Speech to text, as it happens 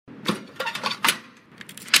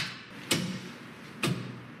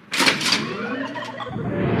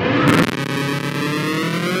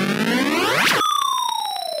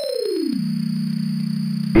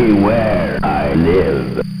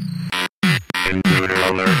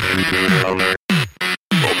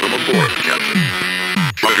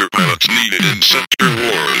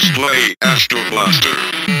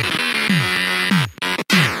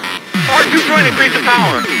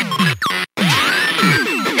power.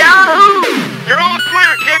 Yahoo! You're all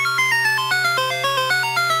clear, kid.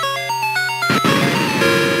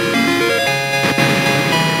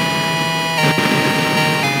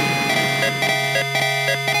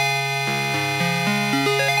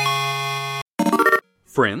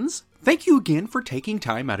 Friends, thank you again for taking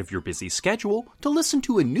time out of your busy schedule to listen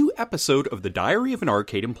to a new episode of the Diary of an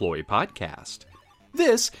Arcade Employee podcast.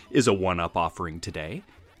 This is a one-up offering today.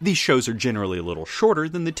 These shows are generally a little shorter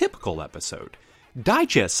than the typical episode.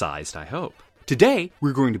 Digest-sized, I hope. Today,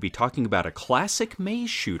 we're going to be talking about a classic maze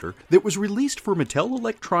shooter that was released for Mattel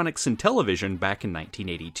Electronics and Television back in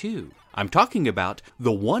 1982. I'm talking about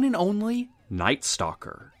the one and only Night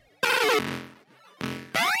Stalker.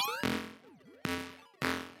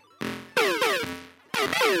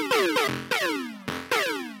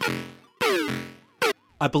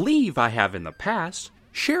 I believe I have in the past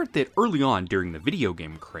shared that early on during the video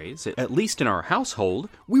game craze, at least in our household,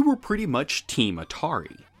 we were pretty much Team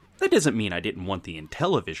Atari. That doesn't mean I didn't want the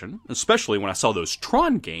Intellivision, especially when I saw those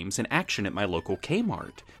Tron games in action at my local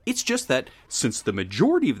Kmart. It's just that, since the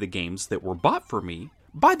majority of the games that were bought for me,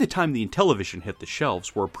 by the time the Intellivision hit the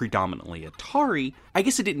shelves, were predominantly Atari, I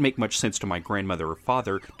guess it didn't make much sense to my grandmother or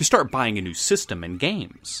father to start buying a new system and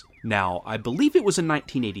games. Now, I believe it was in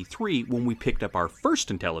 1983 when we picked up our first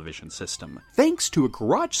Intellivision system, thanks to a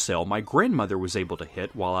garage sale my grandmother was able to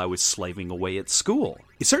hit while I was slaving away at school.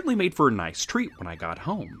 It certainly made for a nice treat when I got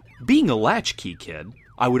home. Being a latchkey kid,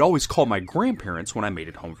 I would always call my grandparents when I made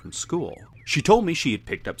it home from school. She told me she had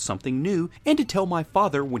picked up something new and to tell my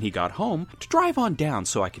father when he got home to drive on down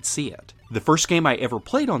so I could see it. The first game I ever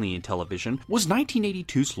played on the Intellivision was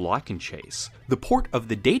 1982's Lock and Chase, the port of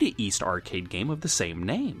the Data East arcade game of the same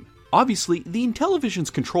name. Obviously, the Intellivision's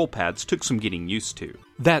control pads took some getting used to.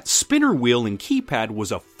 That spinner wheel and keypad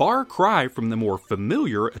was a far cry from the more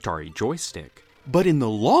familiar Atari joystick. But in the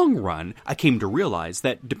long run, I came to realize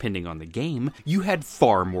that, depending on the game, you had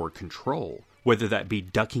far more control. Whether that be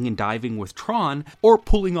ducking and diving with Tron, or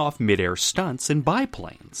pulling off mid-air stunts in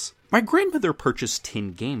biplanes. My grandmother purchased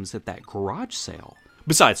 10 games at that garage sale.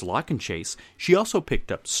 Besides Lock and Chase, she also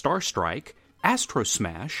picked up Star Strike, Astro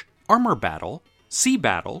Smash, Armor Battle, Sea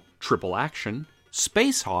Battle, Triple Action,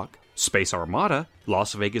 Space Hawk, Space Armada,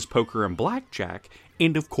 Las Vegas Poker and Blackjack,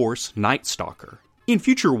 and of course, Night Stalker. In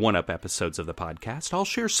future one-up episodes of the podcast, I'll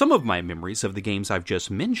share some of my memories of the games I've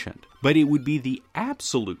just mentioned, but it would be the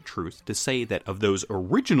absolute truth to say that of those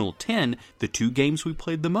original 10, the two games we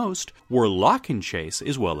played the most were Lock and Chase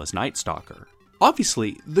as well as Night Stalker.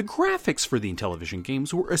 Obviously, the graphics for the Intellivision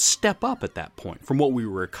games were a step up at that point from what we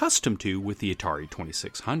were accustomed to with the Atari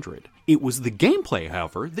 2600. It was the gameplay,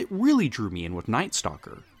 however, that really drew me in with Night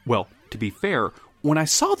Stalker. Well, to be fair, when I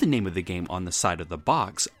saw the name of the game on the side of the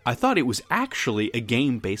box, I thought it was actually a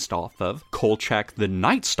game based off of Kolchak the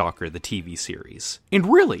Night Stalker, the TV series.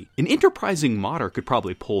 And really, an enterprising modder could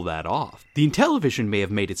probably pull that off. The Intellivision may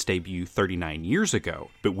have made its debut 39 years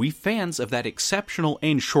ago, but we fans of that exceptional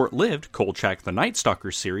and short-lived Kolchak the Night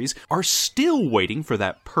Stalker series are still waiting for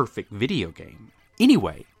that perfect video game.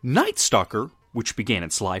 Anyway, Night Stalker, which began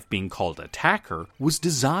its life being called Attacker, was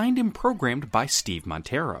designed and programmed by Steve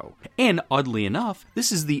Montero. And oddly enough, this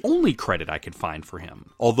is the only credit I could find for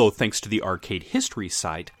him. Although thanks to the Arcade History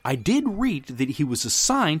site, I did read that he was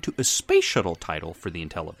assigned to a space shuttle title for the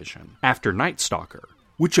Intellivision, after Night Stalker,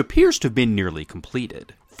 which appears to have been nearly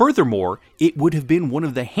completed. Furthermore, it would have been one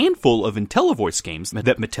of the handful of IntelliVoice games that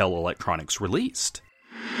Mattel Electronics released.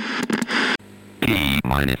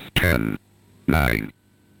 T-minus 10, 9,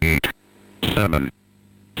 8, 7,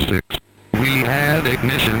 6. We have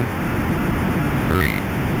ignition. 3,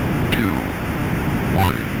 2,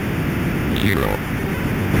 1,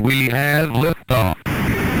 0. We have liftoff.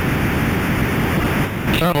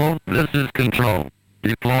 Shuttle, this is Control.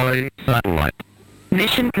 Deploy satellite.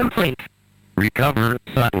 Mission complete. Recover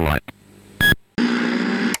satellite.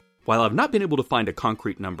 While I've not been able to find a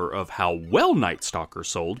concrete number of how well Night Stalker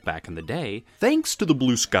sold back in the day, thanks to the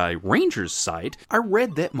Blue Sky Rangers site, I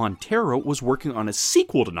read that Montero was working on a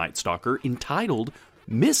sequel to Night Stalker entitled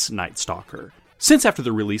Miss Night Stalker. Since after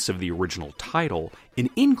the release of the original title, an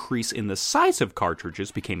increase in the size of cartridges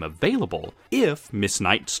became available. If Miss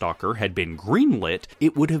Night Stalker had been greenlit,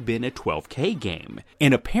 it would have been a 12K game.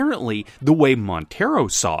 And apparently, the way Montero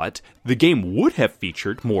saw it, the game would have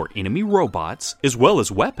featured more enemy robots, as well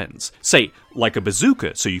as weapons. Say, like a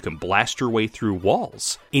bazooka so you can blast your way through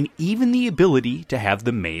walls. And even the ability to have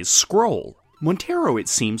the maze scroll. Montero, it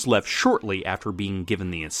seems, left shortly after being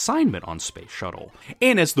given the assignment on Space Shuttle,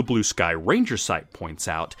 and as the Blue Sky Ranger site points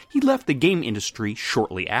out, he left the game industry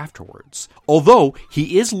shortly afterwards, although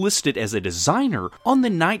he is listed as a designer on the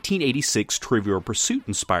 1986 Trivial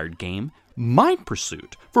Pursuit-inspired game Mind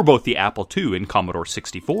Pursuit for both the Apple II and Commodore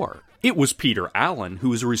 64. It was Peter Allen who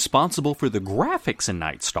was responsible for the graphics in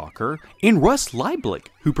Night Stalker, and Russ Lieblich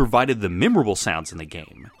who provided the memorable sounds in the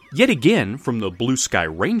game. Yet again, from the Blue Sky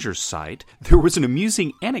Rangers site, there was an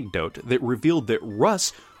amusing anecdote that revealed that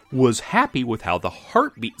Russ was happy with how the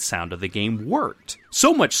heartbeat sound of the game worked.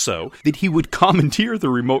 So much so that he would commandeer the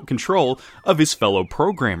remote control of his fellow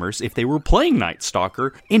programmers if they were playing Night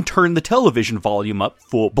Stalker and turn the television volume up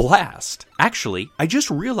full blast. Actually, I just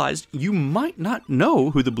realized you might not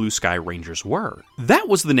know who the Blue Sky Rangers were. That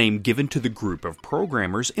was the name given to the group of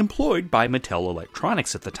programmers employed by Mattel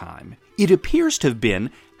Electronics at the time. It appears to have been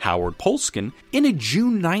Howard Polskin in a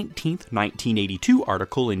June 19, 1982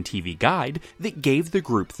 article in TV Guide that gave the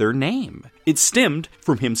group their name. It stemmed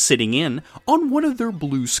from him sitting in on one of their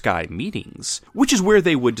Blue Sky meetings, which is where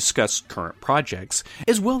they would discuss current projects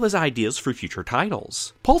as well as ideas for future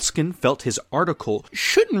titles. Polskin felt his article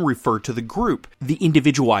shouldn't refer to the group. The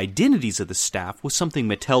individual identities of the staff was something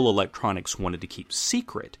Mattel Electronics wanted to keep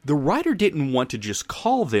secret. The writer didn't want to just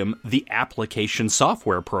call them the application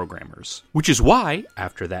software programmers, which is why,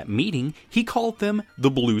 after that meeting, he called them the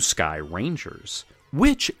Blue Sky Rangers,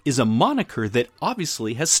 which is a moniker that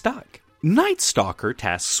obviously has stuck. Night Stalker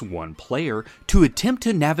tasks one player to attempt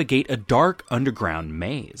to navigate a dark underground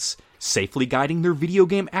maze, safely guiding their video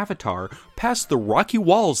game avatar past the rocky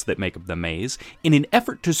walls that make up the maze in an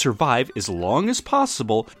effort to survive as long as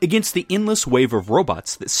possible against the endless wave of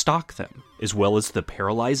robots that stalk them, as well as the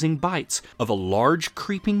paralyzing bites of a large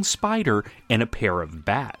creeping spider and a pair of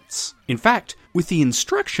bats. In fact, with the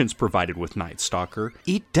instructions provided with Night Stalker,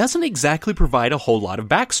 it doesn't exactly provide a whole lot of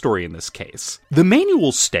backstory in this case. The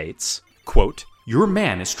manual states, quote, "Your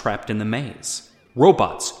man is trapped in the maze.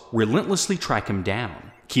 Robots relentlessly track him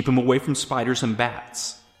down. Keep him away from spiders and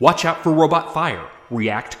bats. Watch out for robot fire.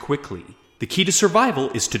 React quickly. The key to survival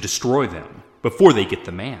is to destroy them before they get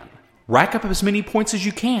the man. Rack up as many points as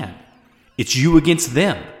you can. It's you against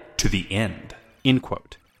them to the end." End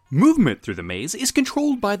quote. Movement through the maze is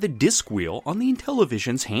controlled by the disc wheel on the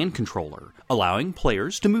Intellivision's hand controller, allowing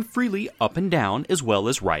players to move freely up and down as well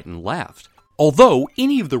as right and left. Although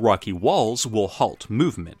any of the rocky walls will halt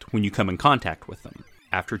movement when you come in contact with them.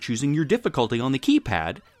 After choosing your difficulty on the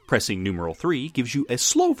keypad, pressing numeral 3 gives you a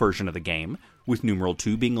slow version of the game, with numeral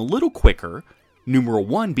 2 being a little quicker, numeral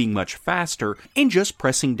 1 being much faster, and just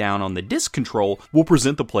pressing down on the disc control will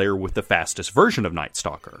present the player with the fastest version of Night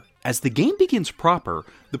Stalker. As the game begins proper,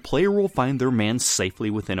 the player will find their man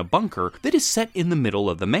safely within a bunker that is set in the middle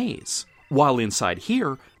of the maze. While inside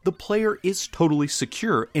here, the player is totally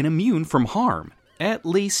secure and immune from harm, at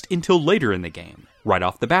least until later in the game. Right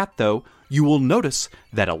off the bat, though, you will notice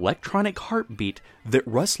that electronic heartbeat that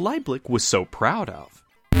Russ Lieblich was so proud of.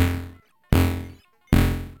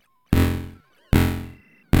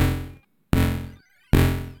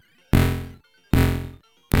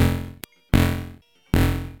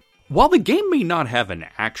 While the game may not have an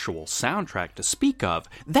actual soundtrack to speak of,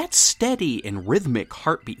 that steady and rhythmic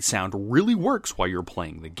heartbeat sound really works while you're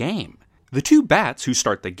playing the game. The two bats who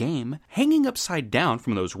start the game, hanging upside down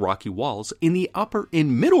from those rocky walls in the upper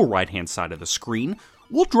and middle right-hand side of the screen,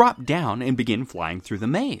 will drop down and begin flying through the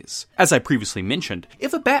maze. As I previously mentioned,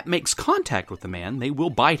 if a bat makes contact with the man, they will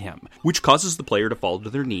bite him, which causes the player to fall to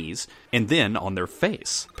their knees and then on their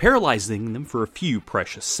face, paralyzing them for a few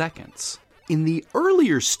precious seconds. In the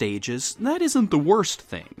earlier stages, that isn't the worst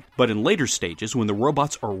thing, but in later stages, when the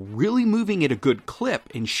robots are really moving at a good clip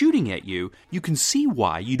and shooting at you, you can see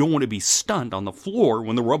why you don't want to be stunned on the floor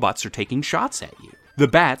when the robots are taking shots at you. The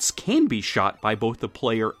bats can be shot by both the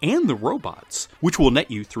player and the robots, which will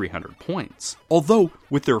net you 300 points. Although,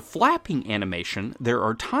 with their flapping animation, there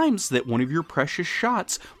are times that one of your precious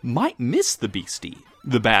shots might miss the beastie.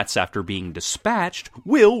 The bats, after being dispatched,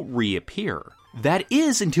 will reappear. That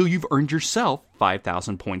is until you've earned yourself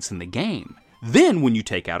 5,000 points in the game. Then, when you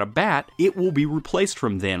take out a bat, it will be replaced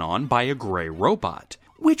from then on by a gray robot,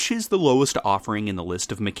 which is the lowest offering in the list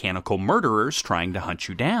of mechanical murderers trying to hunt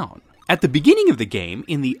you down. At the beginning of the game,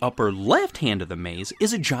 in the upper left hand of the maze,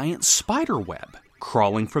 is a giant spider web.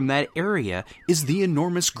 Crawling from that area is the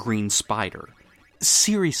enormous green spider.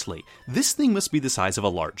 Seriously, this thing must be the size of a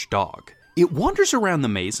large dog. It wanders around the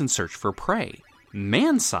maze in search for prey,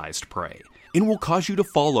 man-sized prey, and will cause you to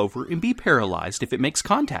fall over and be paralyzed if it makes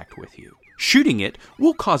contact with you. Shooting it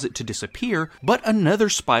will cause it to disappear, but another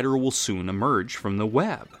spider will soon emerge from the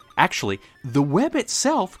web. Actually, the web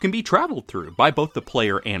itself can be traveled through by both the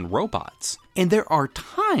player and robots. And there are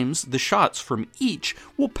times the shots from each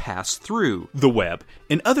will pass through the web,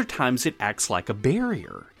 and other times it acts like a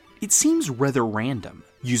barrier. It seems rather random.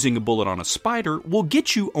 Using a bullet on a spider will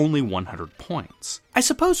get you only 100 points. I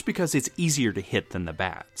suppose because it's easier to hit than the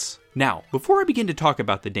bats. Now, before I begin to talk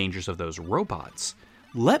about the dangers of those robots,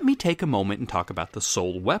 let me take a moment and talk about the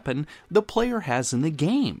sole weapon the player has in the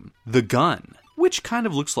game, the gun, which kind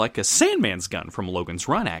of looks like a Sandman's gun from Logan's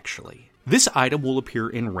Run, actually. This item will appear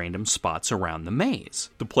in random spots around the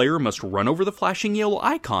maze. The player must run over the flashing yellow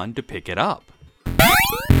icon to pick it up.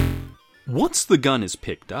 Once the gun is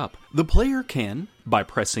picked up, the player can, by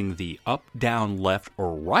pressing the up, down, left,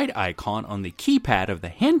 or right icon on the keypad of the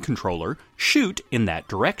hand controller, shoot in that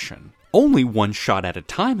direction. Only one shot at a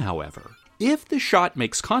time, however. If the shot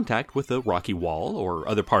makes contact with a rocky wall or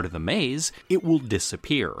other part of the maze, it will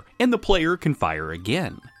disappear, and the player can fire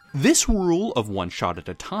again. This rule of one shot at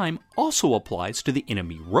a time also applies to the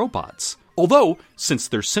enemy robots. Although, since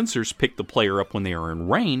their sensors pick the player up when they are in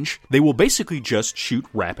range, they will basically just shoot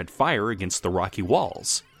rapid fire against the rocky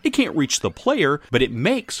walls. It can't reach the player, but it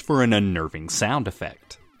makes for an unnerving sound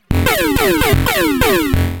effect.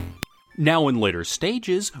 Now in later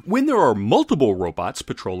stages, when there are multiple robots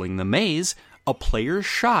patrolling the maze, a player's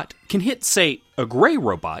shot can hit, say, a gray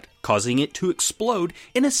robot, causing it to explode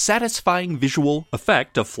in a satisfying visual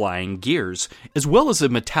effect of flying gears, as well as a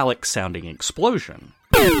metallic-sounding explosion.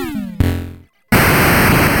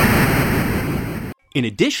 In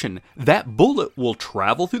addition, that bullet will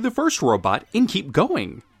travel through the first robot and keep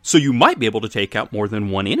going, so you might be able to take out more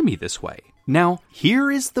than one enemy this way. Now, here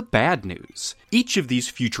is the bad news. Each of these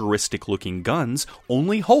futuristic-looking guns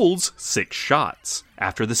only holds 6 shots.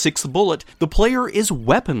 After the 6th bullet, the player is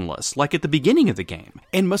weaponless, like at the beginning of the game,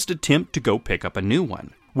 and must attempt to go pick up a new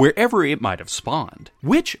one, wherever it might have spawned,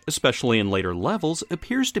 which, especially in later levels,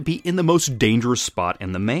 appears to be in the most dangerous spot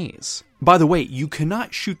in the maze. By the way, you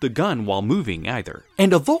cannot shoot the gun while moving either.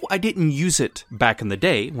 And although I didn't use it back in the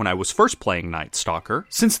day when I was first playing Night Stalker,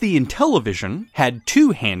 since the Intellivision had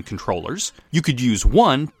 2 hand controllers, you could use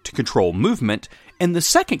one to control movement and the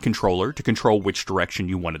second controller to control which direction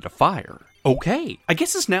you wanted to fire. Okay, I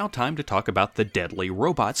guess it's now time to talk about the deadly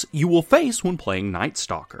robots you will face when playing Night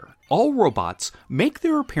Stalker. All robots make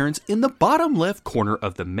their appearance in the bottom left corner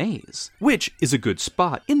of the maze, which is a good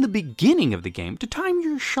spot in the beginning of the game to time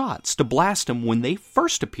your shots to blast them when they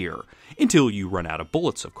first appear, until you run out of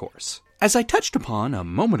bullets, of course. As I touched upon a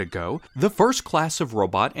moment ago, the first class of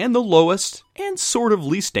robot and the lowest and sort of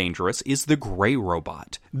least dangerous is the gray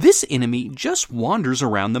robot. This enemy just wanders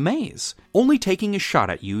around the maze, only taking a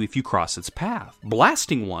shot at you if you cross its path.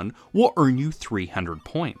 Blasting one will earn you 300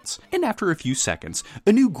 points, and after a few seconds,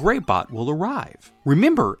 a new gray bot will arrive.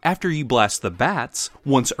 Remember, after you blast the bats,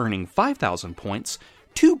 once earning 5,000 points,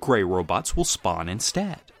 2 gray robots will spawn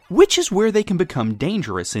instead, which is where they can become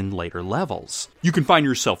dangerous in later levels. You can find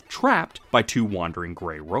yourself trapped by 2 wandering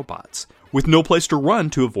gray robots, with no place to run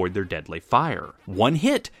to avoid their deadly fire. One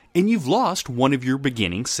hit, and you've lost one of your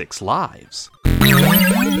beginning 6 lives.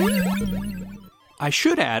 I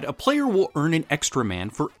should add, a player will earn an extra man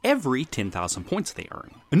for every 10,000 points they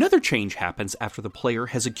earn. Another change happens after the player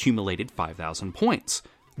has accumulated 5,000 points.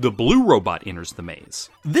 The blue robot enters the maze.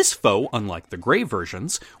 This foe, unlike the gray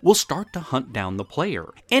versions, will start to hunt down the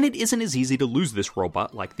player, and it isn't as easy to lose this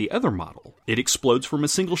robot like the other model. It explodes from a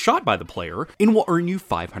single shot by the player, and will earn you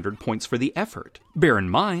 500 points for the effort. Bear in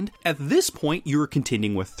mind, at this point you are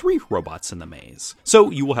contending with 3 robots in the maze, so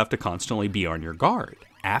you will have to constantly be on your guard.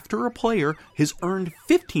 After a player has earned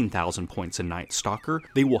 15,000 points in Night Stalker,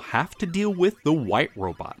 they will have to deal with the white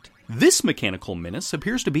robot. This mechanical menace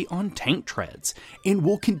appears to be on tank treads, and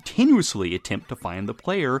will continuously attempt to find the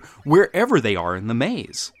player wherever they are in the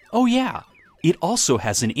maze. Oh yeah, it also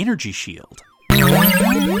has an energy shield.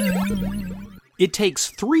 It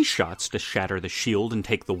takes 3 shots to shatter the shield and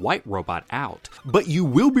take the white robot out, but you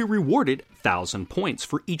will be rewarded 1,000 points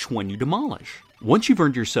for each one you demolish. Once you've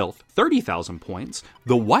earned yourself 30,000 points,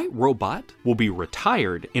 the white robot will be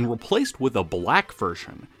retired and replaced with a black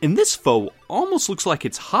version. And this foe almost looks like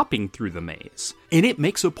it's hopping through the maze, and it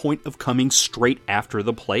makes a point of coming straight after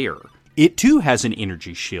the player. It too has an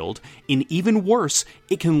energy shield, and even worse,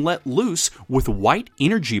 it can let loose with white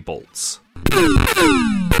energy bolts.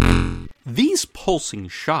 These pulsing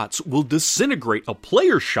shots will disintegrate a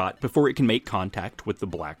player's shot before it can make contact with the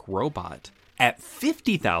black robot. At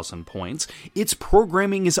 50,000 points, its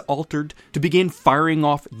programming is altered to begin firing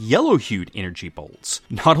off yellow-hued energy bolts.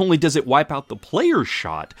 Not only does it wipe out the player's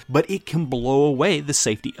shot, but it can blow away the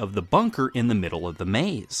safety of the bunker in the middle of the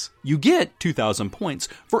maze. You get 2,000 points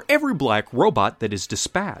for every black robot that is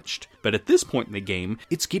dispatched, but at this point in the game,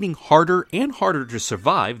 it's getting harder and harder to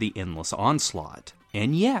survive the endless onslaught.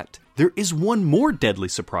 And yet, there is one more deadly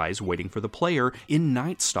surprise waiting for the player in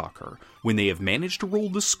Night Stalker, when they have managed to roll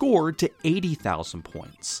the score to 80,000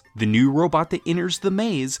 points. The new robot that enters the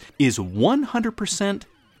maze is 100%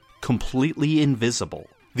 completely invisible.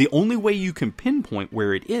 The only way you can pinpoint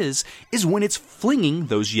where it is when it's flinging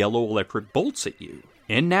those yellow electric bolts at you.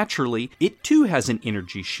 And naturally, it too has an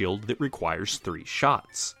energy shield that requires 3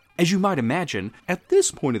 shots. As you might imagine, at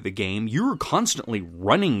this point of the game, you're constantly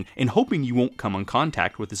running and hoping you won't come in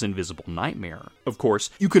contact with this invisible nightmare. Of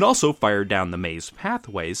course, you can also fire down the maze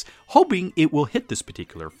pathways, hoping it will hit this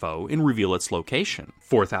particular foe and reveal its location.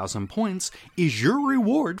 4,000 points is your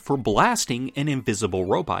reward for blasting an invisible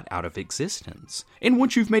robot out of existence. And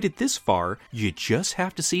once you've made it this far, you just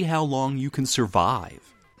have to see how long you can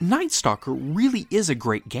survive. Night Stalker really is a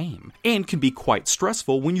great game, and can be quite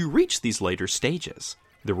stressful when you reach these later stages.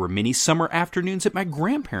 There were many summer afternoons at my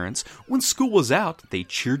grandparents' when school was out. They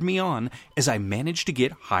cheered me on as I managed to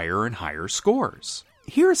get higher and higher scores.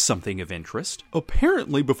 Here's something of interest.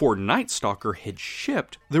 Apparently before Night Stalker had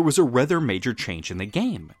shipped, there was a rather major change in the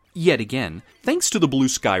game. Yet again, thanks to the Blue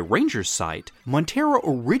Sky Rangers site, Montero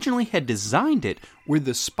originally had designed it where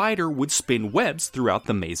the spider would spin webs throughout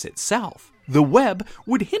the maze itself. The web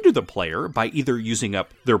would hinder the player by either using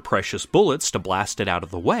up their precious bullets to blast it out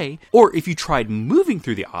of the way, or if you tried moving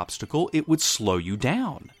through the obstacle, it would slow you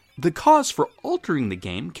down. The cause for altering the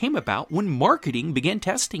game came about when marketing began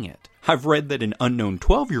testing it. I've read that an unknown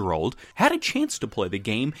 12-year-old had a chance to play the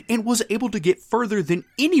game and was able to get further than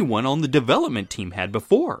anyone on the development team had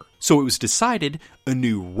before. So it was decided a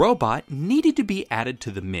new robot needed to be added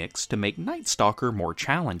to the mix to make Night Stalker more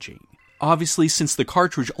challenging. Obviously, since the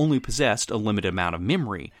cartridge only possessed a limited amount of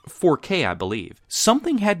memory, 4K I believe,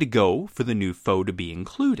 something had to go for the new foe to be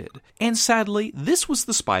included. And sadly, this was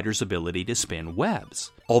the spider's ability to spin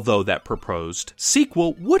webs. Although that proposed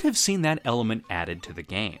sequel would have seen that element added to the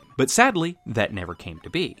game. But sadly, that never came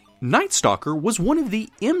to be. Night Stalker was one of the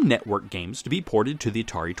M Network games to be ported to the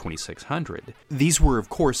Atari 2600. These were, of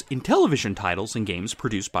course, Intellivision titles and games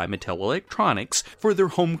produced by Mattel Electronics for their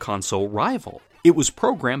home console rival. It was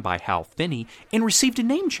programmed by Hal Finney and received a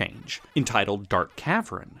name change, entitled Dark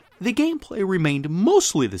Cavern. The gameplay remained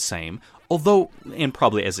mostly the same, although, and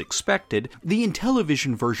probably as expected, the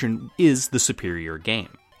Intellivision version is the superior game.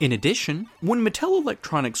 In addition, when Mattel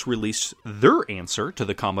Electronics released their answer to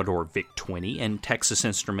the Commodore VIC-20 and Texas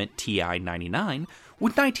Instrument TI-99,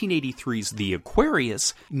 with 1983's The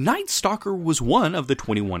Aquarius, Night Stalker was one of the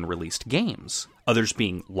 21 released games. Others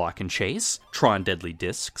being Lock and Chase, Tron Deadly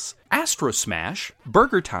Discs, Astro Smash,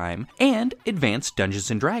 Burger Time, and Advanced Dungeons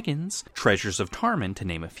 & Dragons, Treasures of Tarman, to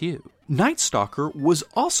name a few. Night Stalker was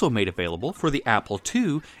also made available for the Apple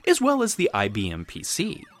II as well as the IBM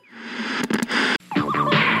PC.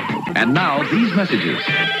 And now, these messages.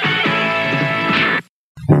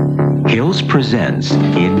 Hills presents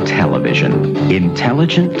Intellivision,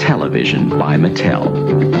 intelligent television by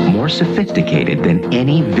Mattel. More sophisticated than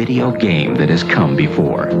any video game that has come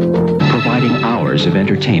before, providing hours of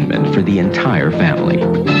entertainment for the entire family.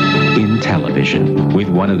 Intellivision, with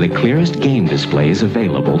one of the clearest game displays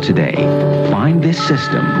available today. Find this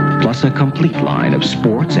system, plus a complete line of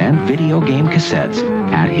sports and video game cassettes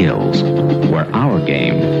at Hills, where our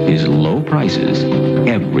game is low prices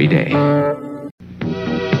every day.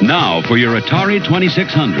 Now for your Atari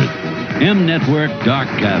 2600, M Network Dark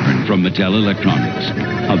Cavern from Mattel Electronics.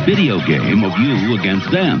 A video game of you against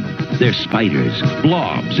them. They're spiders,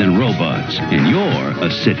 blobs, and robots, and you're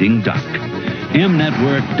a sitting duck. M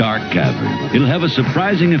Network Dark Cavern. It'll have a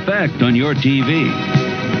surprising effect on your TV.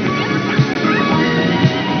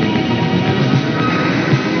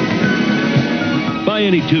 Buy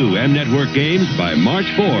any 2 M Network games by March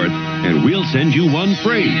 4th, and we'll send you one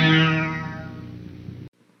free.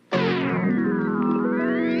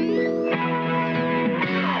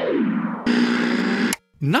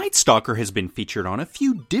 Night Stalker has been featured on a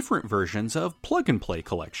few different versions of plug-and-play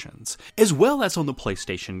collections, as well as on the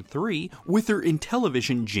PlayStation 3 with their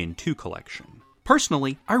Intellivision Gen 2 collection.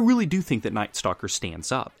 Personally, I really do think that Night Stalker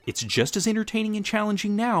stands up. It's just as entertaining and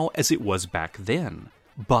challenging now as it was back then.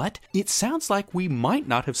 But it sounds like we might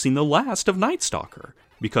not have seen the last of Night Stalker.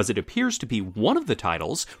 because it appears to be one of the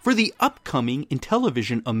titles for the upcoming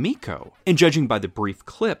Intellivision Amico. And judging by the brief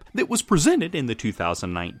clip that was presented in the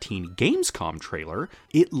 2019 Gamescom trailer,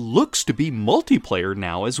 it looks to be multiplayer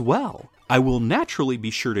now as well. I will naturally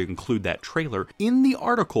be sure to include that trailer in the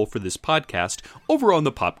article for this podcast over on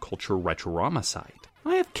the Pop Culture Retrorama site.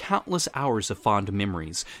 I have countless hours of fond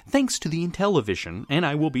memories thanks to the Intellivision, and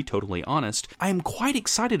I will be totally honest, I am quite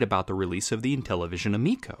excited about the release of the Intellivision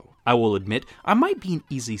Amico. I will admit I might be an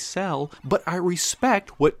easy sell, but I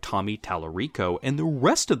respect what Tommy Tallarico and the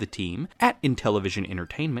rest of the team at Intellivision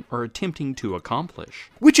Entertainment are attempting to accomplish,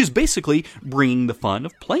 which is basically bringing the fun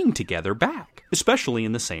of playing together back, especially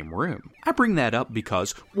in the same room. I bring that up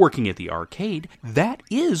because, working at the arcade, that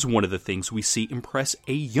is one of the things we see impress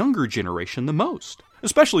a younger generation the most,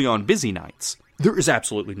 especially on busy nights. There is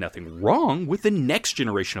absolutely nothing wrong with the next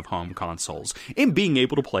generation of home consoles and being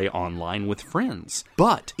able to play online with friends,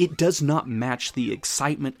 but it does not match the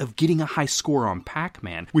excitement of getting a high score on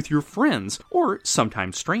Pac-Man with your friends, or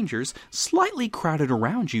sometimes strangers, slightly crowded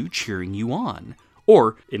around you cheering you on,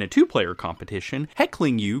 or in a two-player competition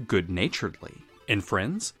heckling you good-naturedly. And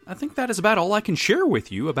friends, I think that is about all I can share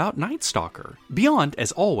with you about Night Stalker. Beyond,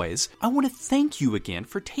 as always, I want to thank you again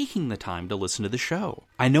for taking the time to listen to the show.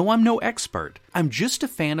 I know I'm no expert. I'm just a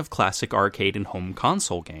fan of classic arcade and home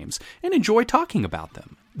console games and enjoy talking about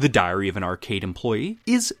them. The Diary of an Arcade Employee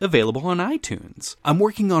is available on iTunes. I'm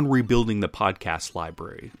working on rebuilding the podcast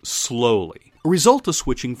library, slowly, a result of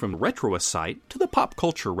switching from the Retroist site to the Pop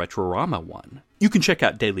Culture Retrorama one. You can check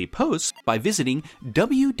out daily posts by visiting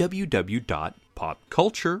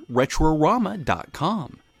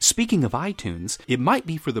www.popcultureretrorama.com. Speaking of iTunes, it might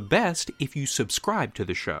be for the best if you subscribe to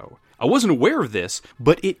the show. I wasn't aware of this,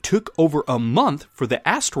 but it took over a month for the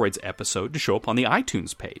Asteroids episode to show up on the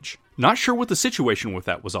iTunes page. Not sure what the situation with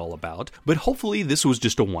that was all about, but hopefully this was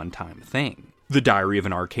just a one-time thing. The Diary of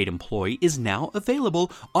an Arcade Employee is now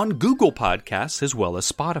available on Google Podcasts as well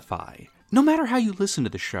as Spotify. No matter how you listen to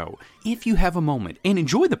the show, if you have a moment and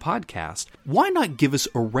enjoy the podcast, why not give us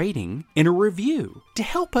a rating and a review to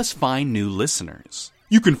help us find new listeners?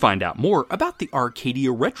 You can find out more about the Arcadia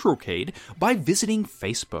Retrocade by visiting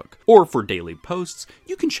Facebook, or for daily posts,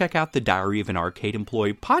 you can check out the Diary of an Arcade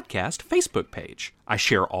Employee podcast Facebook page. I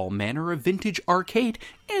share all manner of vintage arcade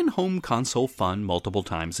and home console fun multiple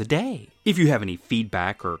times a day. If you have any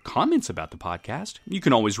feedback or comments about the podcast, you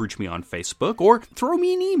can always reach me on Facebook or throw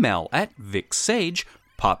me an email at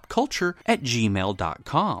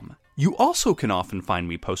vicsagepopculture@gmail.com. You also can often find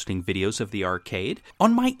me posting videos of the arcade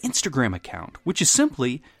on my Instagram account, which is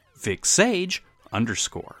simply VicSage_.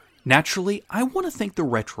 Naturally, I want to thank the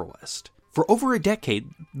Retroist. For over a decade,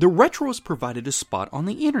 the Retroist provided a spot on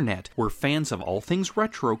the internet where fans of all things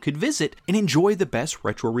retro could visit and enjoy the best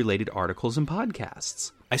retro-related articles and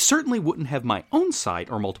podcasts. I certainly wouldn't have my own site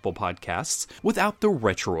or multiple podcasts without the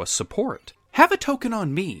Retroist support. Have a token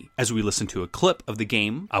on me as we listen to a clip of the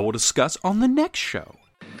game I will discuss on the next show.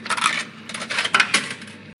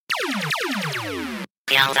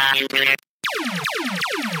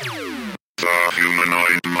 The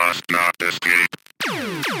humanoid must not escape.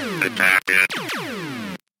 Attack it.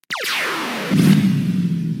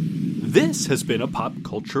 This has been a Pop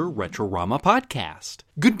Culture Retrorama podcast.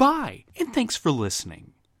 Goodbye, and thanks for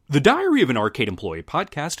listening. The Diary of an Arcade Employee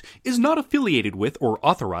podcast is not affiliated with or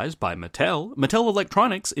authorized by Mattel, Mattel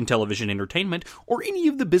Electronics, Intellivision Entertainment, or any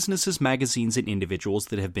of the businesses, magazines, and individuals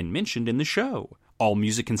that have been mentioned in the show. All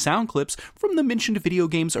music and sound clips from the mentioned video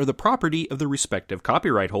games are the property of the respective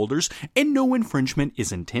copyright holders, and no infringement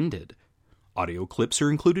is intended. Audio clips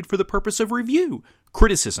are included for the purpose of review,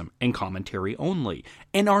 criticism, and commentary only,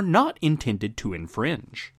 and are not intended to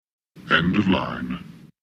infringe. End of line.